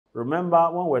Remember,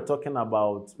 when we're talking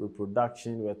about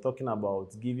reproduction, we're talking about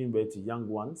giving birth to young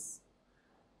ones.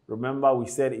 Remember, we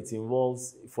said it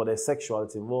involves, for the sexual,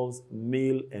 it involves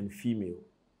male and female.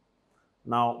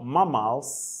 Now,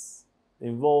 mammals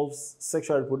involves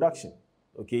sexual reproduction,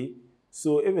 okay?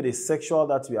 So if it is sexual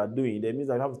that we are doing, that means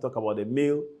that we have to talk about the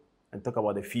male and talk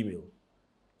about the female.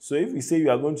 So if we say we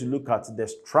are going to look at the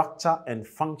structure and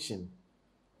function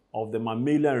of the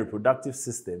mammalian reproductive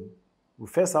system, we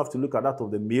first have to look at that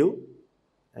of the male,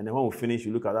 and then when we finish,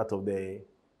 we look at that of the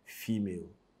female.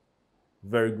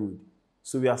 Very good.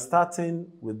 So we are starting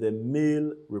with the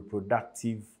male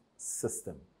reproductive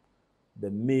system. The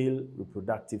male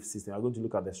reproductive system. We are going to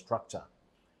look at the structure.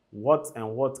 What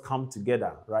and what come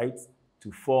together, right,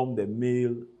 to form the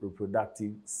male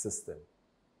reproductive system.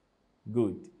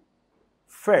 Good.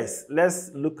 First,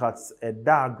 let's look at a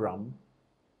diagram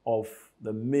of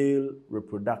the male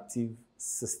reproductive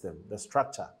system, the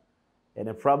structure, and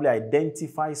then probably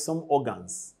identify some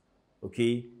organs,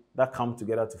 okay, that come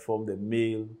together to form the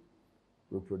male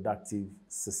reproductive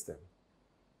system.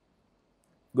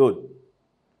 Good.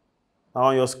 Now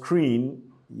on your screen,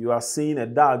 you are seeing a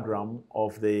diagram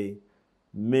of the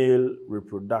male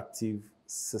reproductive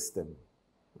system,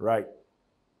 right?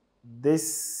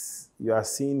 This you are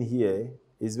seeing here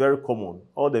is very common.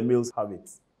 All the males have it.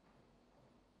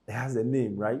 It has a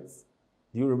name, right?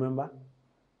 Do you remember?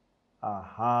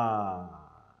 Aha.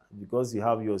 Because you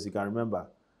have yours, you can remember.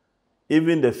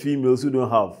 Even the females who don't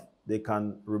have, they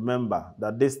can remember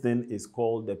that this thing is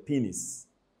called the penis,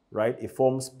 right? It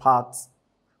forms part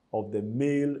of the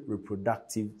male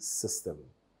reproductive system.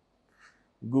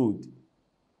 Good.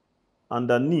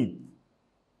 Underneath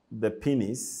the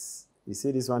penis, you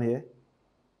see this one here?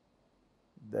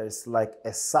 There's like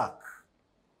a sac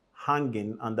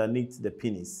hanging underneath the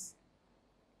penis.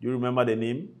 Do you remember the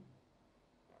name?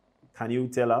 Can you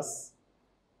tell us?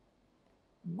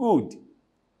 Good.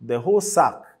 The whole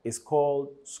sac is called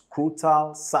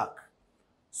scrotal sac.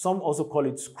 Some also call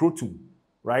it scrotum,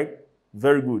 right?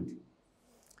 Very good.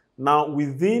 Now,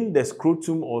 within the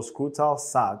scrotum or scrotal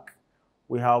sac,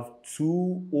 we have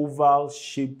two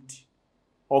oval-shaped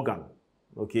organs,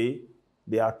 okay?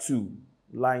 There are two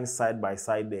lying side by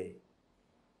side there.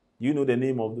 You know the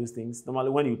name of those things? Normally,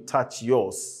 when you touch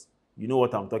yours, you know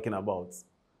what I'm talking about.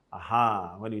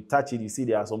 Aha, when you touch it, you see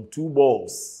there are some two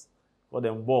balls. Call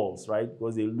them balls, right?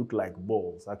 Because they look like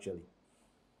balls, actually.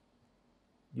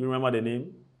 Do you remember the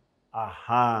name?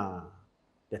 Aha,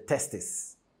 the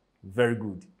testes. Very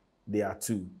good. There are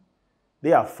two.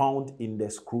 They are found in the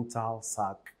scrotal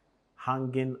sac,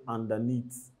 hanging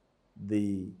underneath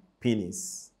the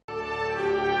penis.